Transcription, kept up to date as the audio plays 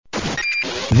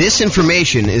This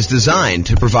information is designed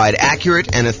to provide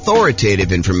accurate and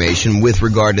authoritative information with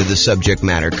regard to the subject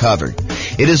matter covered.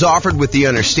 It is offered with the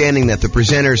understanding that the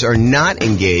presenters are not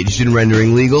engaged in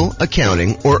rendering legal,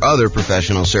 accounting, or other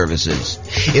professional services.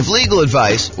 If legal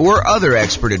advice or other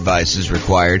expert advice is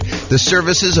required, the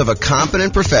services of a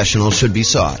competent professional should be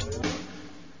sought.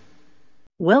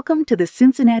 Welcome to the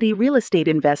Cincinnati Real Estate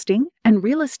Investing and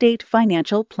Real Estate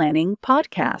Financial Planning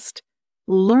Podcast.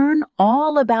 Learn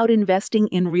all about investing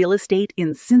in real estate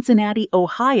in Cincinnati,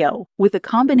 Ohio, with a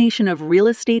combination of real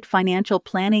estate financial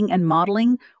planning and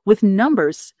modeling with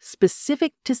numbers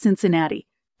specific to Cincinnati,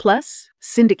 plus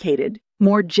syndicated,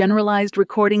 more generalized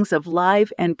recordings of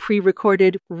live and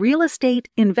pre-recorded real estate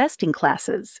investing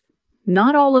classes,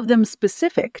 not all of them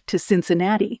specific to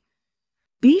Cincinnati.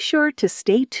 Be sure to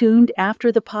stay tuned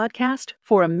after the podcast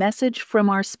for a message from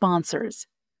our sponsors.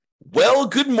 Well,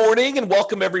 good morning and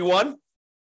welcome, everyone.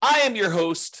 I am your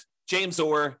host, James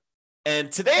Orr,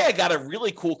 and today I got a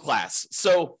really cool class.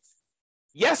 So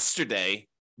yesterday,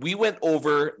 we went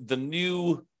over the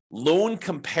new loan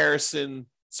comparison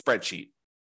spreadsheet,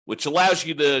 which allows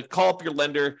you to call up your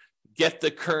lender, get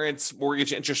the current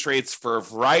mortgage interest rates for a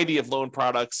variety of loan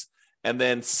products, and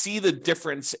then see the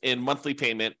difference in monthly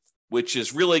payment, which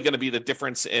is really going to be the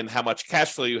difference in how much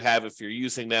cash flow you have if you're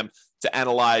using them to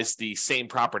analyze the same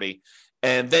property.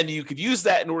 And then you could use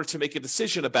that in order to make a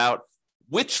decision about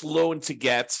which loan to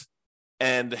get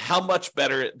and how much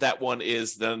better that one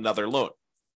is than another loan.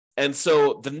 And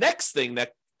so the next thing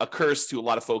that occurs to a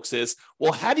lot of folks is,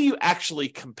 well, how do you actually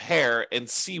compare and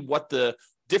see what the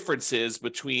difference is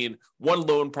between one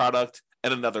loan product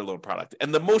and another loan product?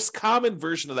 And the most common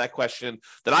version of that question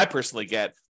that I personally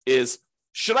get is,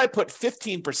 should I put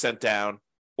 15% down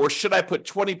or should I put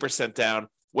 20% down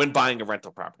when buying a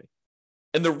rental property?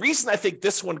 And the reason I think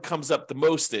this one comes up the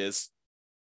most is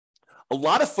a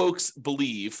lot of folks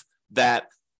believe that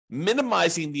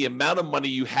minimizing the amount of money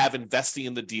you have investing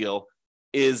in the deal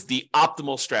is the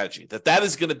optimal strategy, that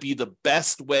is going to be the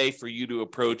best way for you to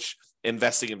approach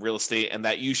investing in real estate, and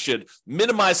that you should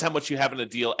minimize how much you have in a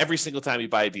deal every single time you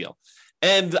buy a deal.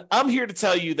 And I'm here to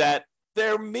tell you that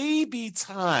there may be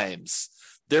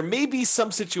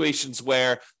some situations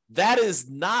where that is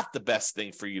not the best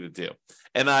thing for you to do.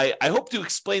 And I hope to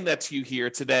explain that to you here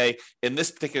today in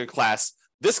this particular class.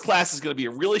 This class is going to be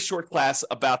a really short class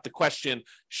about the question,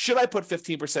 should I put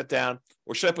 15% down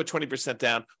or should I put 20%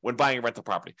 down when buying a rental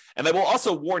property? And I will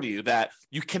also warn you that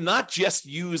you cannot just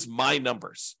use my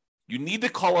numbers. You need to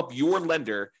call up your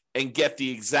lender and get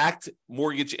the exact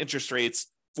mortgage interest rates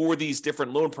for these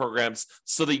different loan programs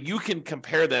so that you can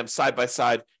compare them side by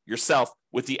side yourself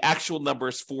with the actual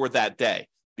numbers for that day,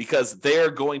 because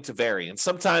they're going to vary. And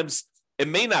sometimes it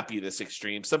may not be this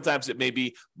extreme. Sometimes it may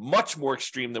be much more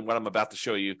extreme than what I'm about to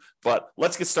show you, but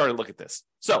let's get started and look at this.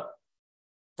 So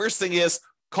first thing is,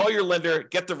 call your lender,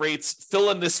 get the rates, fill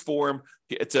in this form.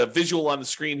 It's a visual on the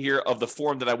screen here of the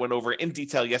form that I went over in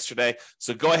detail yesterday.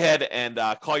 So go ahead and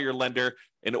call your lender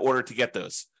in order to get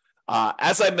those.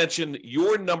 As I mentioned,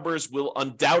 your numbers will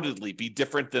undoubtedly be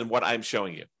different than what I'm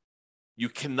showing you. You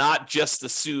cannot just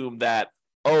assume that,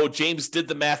 oh, James did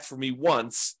the math for me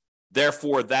once,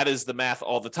 therefore that is the math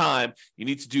all the time. You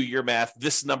need to do your math.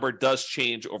 This number does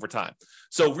change over time.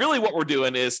 So really what we're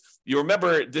doing is, you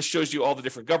remember this shows you all the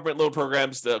different government loan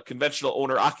programs, the conventional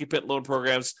owner-occupant loan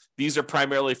programs. These are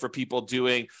primarily for people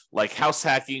doing like house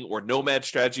hacking or nomad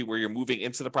strategy where you're moving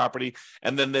into the property.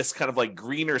 And then this kind of like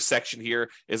greener section here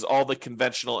is all the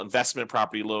conventional investment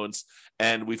property loans.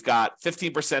 And we've got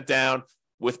 15% down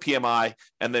with PMI,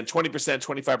 and then 20%,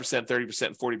 25%, 30%,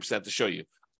 and 40% to show you.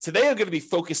 Today, I'm going to be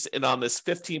focused in on this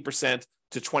 15%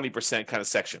 to 20% kind of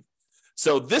section.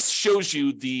 So this shows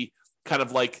you the kind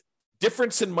of like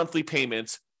difference in monthly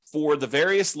payments for the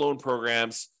various loan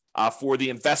programs for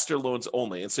the investor loans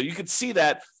only. And so you can see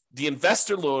that the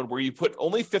investor loan, where you put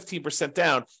only 15%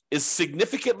 down, is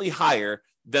significantly higher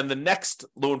than the next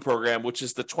loan program, which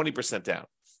is the 20% down.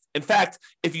 In fact,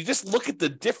 if you just look at the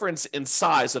difference in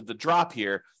size of the drop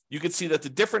here, you can see that the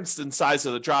difference in size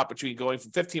of the drop between going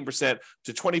from 15%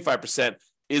 to 25%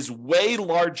 is way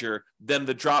larger than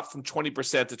the drop from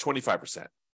 20% to 25%.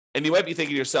 And you might be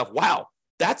thinking to yourself, wow,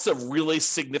 that's a really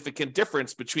significant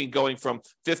difference between going from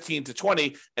 15 to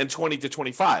 20 and 20 to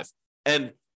 25.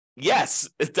 And yes,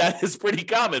 that is pretty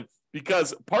common,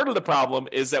 because part of the problem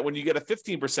is that when you get a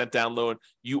 15% down loan,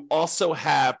 you also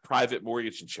have private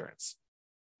mortgage insurance.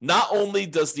 Not only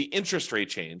does the interest rate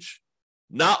change,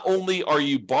 not only are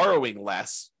you borrowing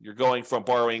less, you're going from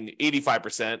borrowing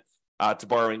 85% to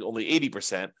borrowing only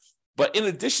 80%, but in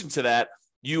addition to that,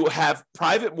 you have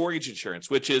private mortgage insurance,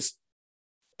 which is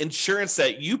insurance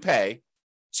that you pay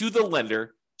to the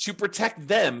lender to protect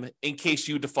them in case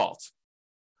you default.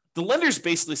 The lender's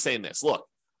basically saying this, look,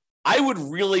 I would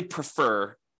really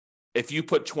prefer if you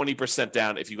put 20%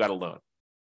 down if you got a loan.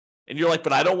 And you're like,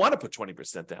 but I don't want to put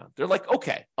 20% down. They're like,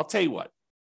 okay, I'll tell you what.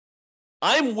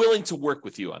 I'm willing to work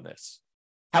with you on this.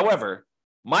 However,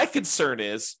 my concern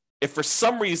is if for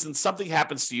some reason something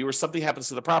happens to you or something happens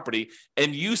to the property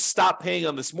and you stop paying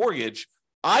on this mortgage,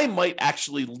 I might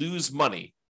actually lose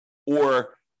money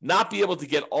or not be able to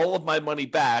get all of my money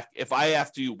back if I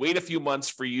have to wait a few months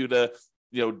for you to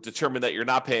determine that you're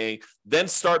not paying, then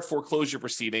start foreclosure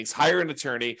proceedings, hire an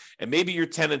attorney, and maybe your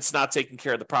tenant's not taking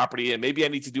care of the property, and maybe I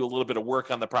need to do a little bit of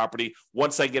work on the property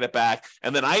once I get it back,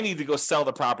 and then I need to go sell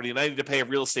the property, and I need to pay a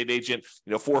real estate agent,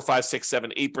 4, 5, 6,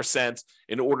 7, 8%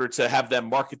 in order to have them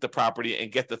market the property and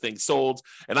get the thing sold.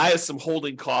 And I have some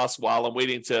holding costs while I'm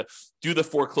waiting to do the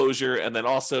foreclosure, and then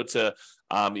also to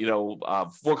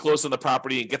foreclose on the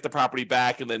property and get the property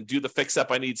back and then do the fix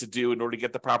up I need to do in order to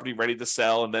get the property ready to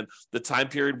sell. And then the time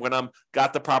period when I'm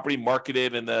got the property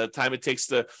marketed and the time it takes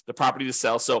the property to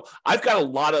sell. So I've got a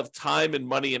lot of time and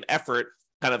money and effort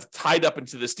kind of tied up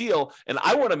into this deal. And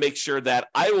I want to make sure that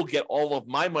I will get all of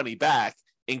my money back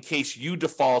in case you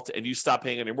default and you stop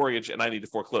paying on your mortgage and I need to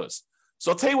foreclose.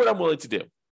 So I'll tell you what I'm willing to do.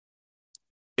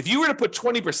 If you were to put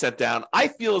 20% down, I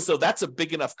feel as though that's a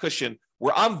big enough cushion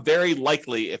where I'm very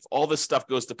likely, if all this stuff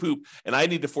goes to poop and I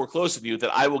need to foreclose on you,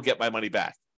 that I will get my money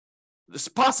back. There's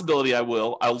a possibility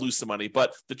I'll lose some money,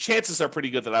 but the chances are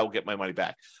pretty good that I will get my money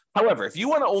back. However, if you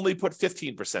want to only put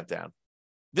 15% down,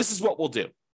 this is what we'll do.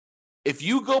 If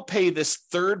you go pay this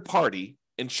third-party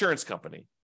insurance company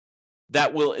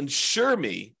that will insure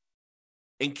me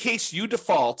in case you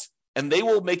default, and they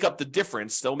will make up the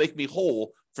difference, they'll make me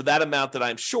whole for that amount that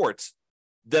I'm short,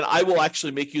 then I will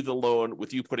actually make you the loan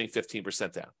with you putting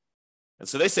 15% down. And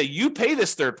so they say, you pay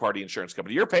this third-party insurance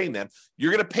company, you're paying them,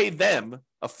 you're going to pay them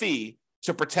a fee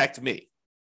to protect me.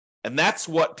 And that's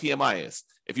what PMI is.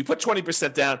 If you put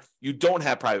 20% down, you don't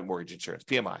have private mortgage insurance,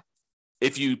 PMI.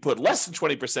 If you put less than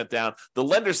 20% down, the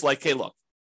lender's like, hey, look,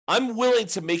 I'm willing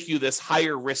to make you this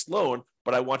higher risk loan,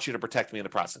 but I want you to protect me in the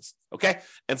process, okay?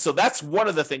 And so that's one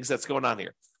of the things that's going on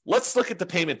here. Let's look at the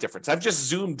payment difference. I've just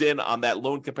zoomed in on that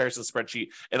loan comparison spreadsheet,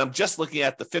 and I'm just looking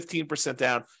at the 15%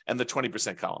 down and the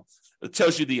 20% column. It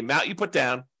tells you the amount you put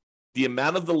down, the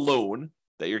amount of the loan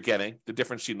that you're getting, the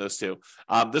difference between those two.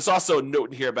 There's also a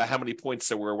note in here about how many points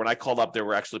there were. When I called up, there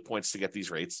were actually points to get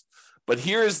these rates. But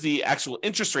here is the actual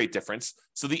interest rate difference.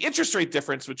 So the interest rate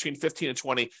difference between 15 and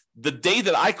 20, the day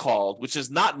that I called, which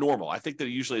is not normal. I think that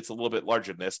usually it's a little bit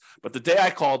larger than this, but the day I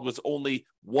called was only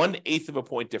 1/8 of a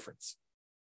point difference,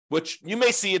 which you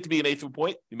may see it to be 1/8 of a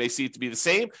point. You may see it to be the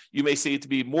same. You may see it to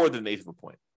be more than 1/8 of a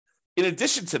point. In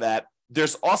addition to that,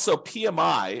 there's also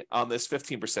PMI on this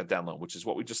 15% down loan, which is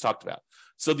what we just talked about.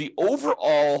 So the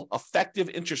overall effective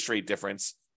interest rate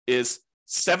difference is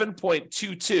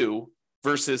 7.22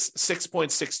 versus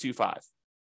 6.625.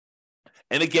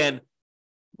 And again,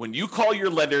 when you call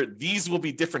your lender, these will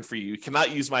be different for you. You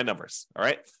cannot use my numbers, all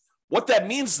right? What that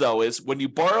means, though, is when you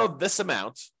borrow this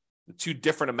amount, the two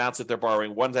different amounts that they're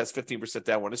borrowing, one has 15%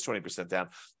 down, one is 20%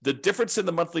 down, the difference in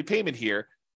the monthly payment here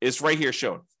is right here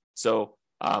shown. So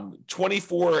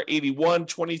 $24.81,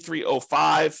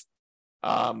 $23.05.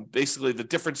 Basically, the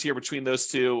difference here between those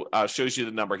two shows you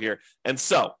the number here. And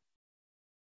so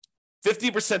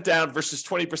 50% down versus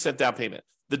 20% down payment.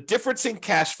 The difference in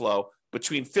cash flow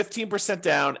between 15%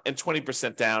 down and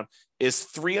 20% down is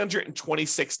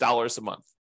 $326 a month.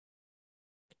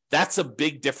 That's a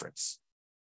big difference.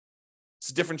 It's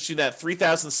a difference between that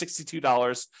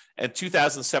 $3,062 and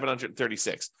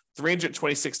 $2,736,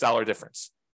 $326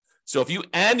 difference. So if you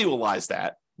annualize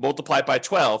that, multiply it by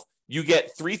 12, you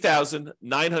get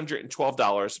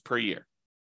 $3,912 per year.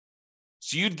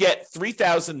 So you'd get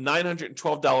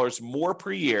 $3,912 more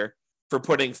per year for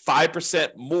putting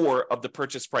 5% more of the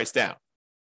purchase price down.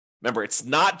 Remember, it's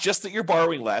not just that you're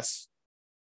borrowing less,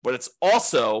 but it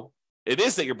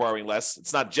is that you're borrowing less.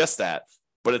 It's not just that,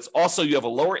 but it's also you have a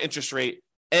lower interest rate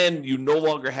and you no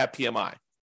longer have PMI.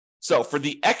 So for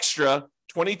the extra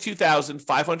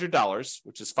 $22,500,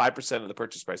 which is 5% of the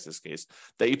purchase price in this case,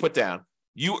 that you put down,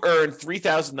 you earn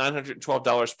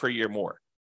 $3,912 per year more,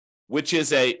 which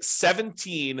is a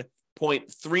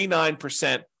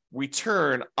 17.39%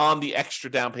 return on the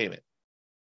extra down payment.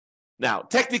 Now,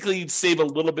 technically, you'd save a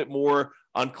little bit more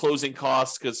on closing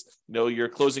costs because your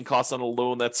closing costs on a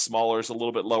loan that's smaller is a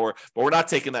little bit lower, but we're not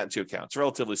taking that into account. It's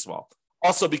relatively small.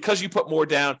 Also, because you put more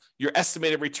down, your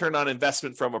estimated return on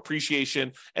investment from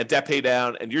appreciation and debt pay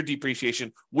down and your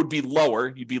depreciation would be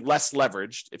lower. You'd be less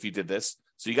leveraged if you did this.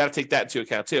 So you got to take that into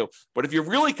account too. But if you're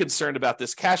really concerned about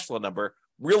this cash flow number,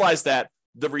 realize that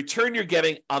the return you're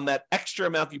getting on that extra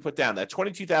amount you put down, that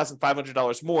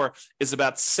 $22,500 more, is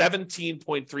about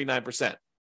 17.39%.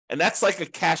 And that's like a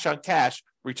cash on cash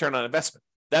return on investment.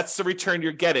 That's the return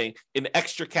you're getting in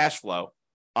extra cash flow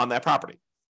on that property.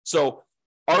 So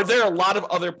are there a lot of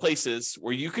other places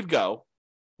where you could go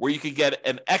where you could get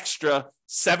an extra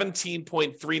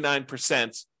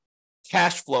 17.39%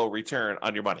 cash flow return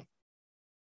on your money?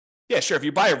 Yeah, sure. If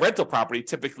you buy a rental property,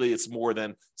 typically it's more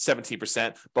than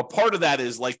 17%, but part of that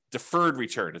is like deferred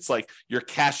return. It's like your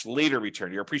cash later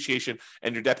return, your appreciation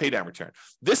and your debt pay down return.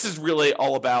 This is really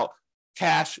all about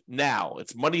cash now.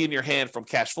 It's money in your hand from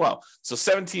cash flow. So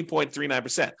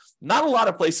 17.39%. Not a lot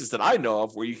of places that I know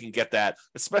of where you can get that,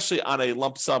 especially on a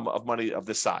lump sum of money of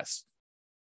this size.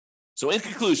 So in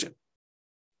conclusion,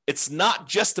 it's not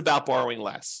just about borrowing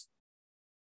less.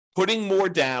 Putting more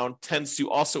down tends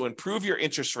to also improve your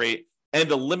interest rate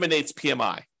and eliminates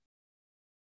PMI.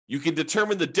 You can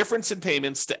determine the difference in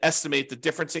payments to estimate the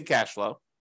difference in cash flow,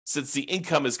 since the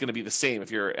income is going to be the same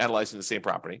if you're analyzing the same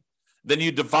property. Then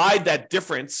you divide that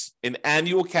difference in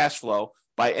annual cash flow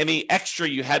by any extra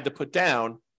you had to put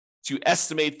down to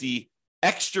estimate the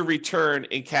extra return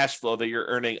in cash flow that you're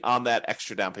earning on that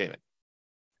extra down payment.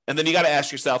 And then you got to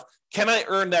ask yourself, can I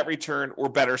earn that return or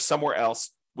better somewhere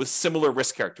else with similar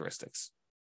risk characteristics?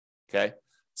 Okay.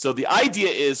 So the idea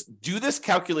is do this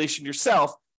calculation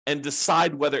yourself and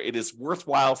decide whether it is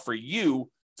worthwhile for you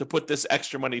to put this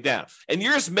extra money down. And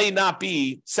yours may not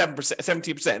be 7%,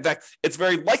 17%. In fact, it's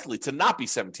very likely to not be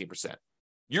 17%.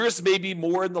 Yours may be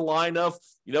more in the line of,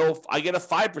 I get a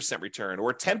 5% return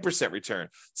or a 10% return.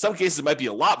 Some cases it might be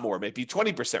a lot more, maybe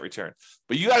 20% return.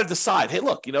 But you got to decide, hey,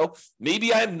 look,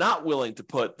 maybe I'm not willing to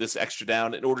put this extra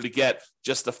down in order to get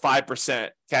just a 5%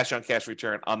 cash on cash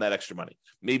return on that extra money.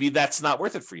 Maybe that's not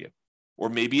worth it for you. Or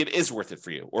maybe it is worth it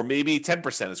for you. Or maybe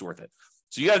 10% is worth it.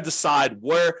 So you got to decide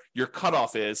where your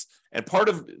cutoff is. And part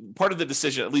of the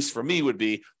decision, at least for me, would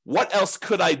be, what else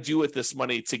could I do with this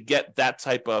money to get that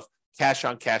type of cash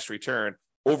on cash return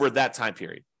over that time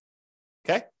period?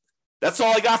 Okay. That's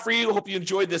all I got for you. Hope you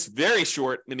enjoyed this very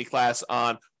short mini class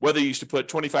on whether you should put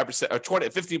 25% or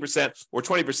 15% or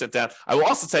 20% down. I will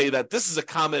also tell you that this is a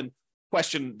common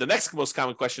question. The next most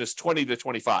common question is 20 to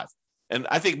 25. And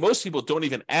I think most people don't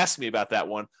even ask me about that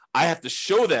one. I have to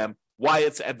show them why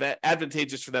it's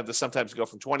advantageous for them to sometimes go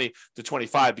from 20 to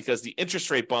 25, because the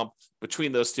interest rate bump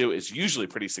between those two is usually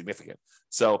pretty significant.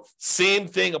 So same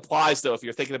thing applies, though, if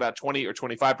you're thinking about 20 or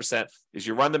 25%, is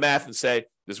you run the math and say,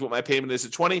 this is what my payment is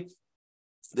at 20,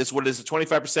 this is what it is at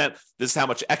 25%, this is how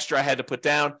much extra I had to put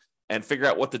down, and figure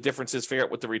out what the difference is, figure out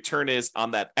what the return is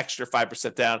on that extra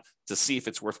 5% down to see if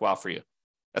it's worthwhile for you.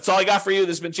 That's all I got for you.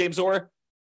 This has been James Orr.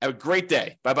 Have a great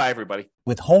day. Bye-bye, everybody.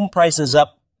 With home prices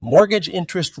up, mortgage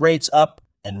interest rates up,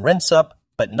 and rents up,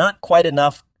 but not quite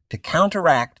enough to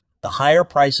counteract the higher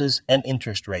prices and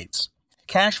interest rates.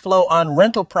 Cash flow on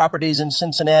rental properties in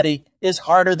Cincinnati is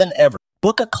harder than ever.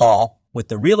 Book a call with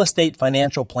the Real Estate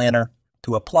Financial Planner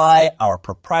to apply our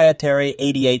proprietary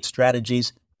 88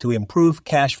 strategies to improve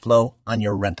cash flow on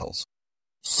your rentals.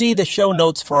 See the show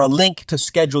notes for a link to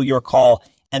schedule your call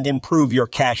and improve your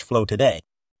cash flow today.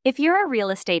 If you're a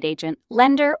real estate agent,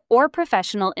 lender, or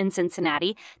professional in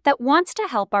Cincinnati that wants to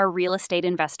help our real estate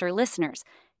investor listeners,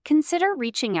 consider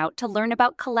reaching out to learn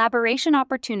about collaboration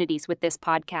opportunities with this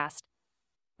podcast.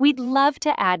 We'd love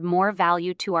to add more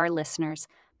value to our listeners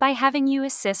by having you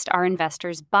assist our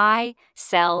investors buy,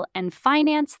 sell, and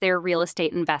finance their real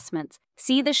estate investments.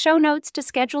 See the show notes to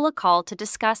schedule a call to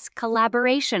discuss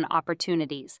collaboration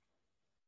opportunities.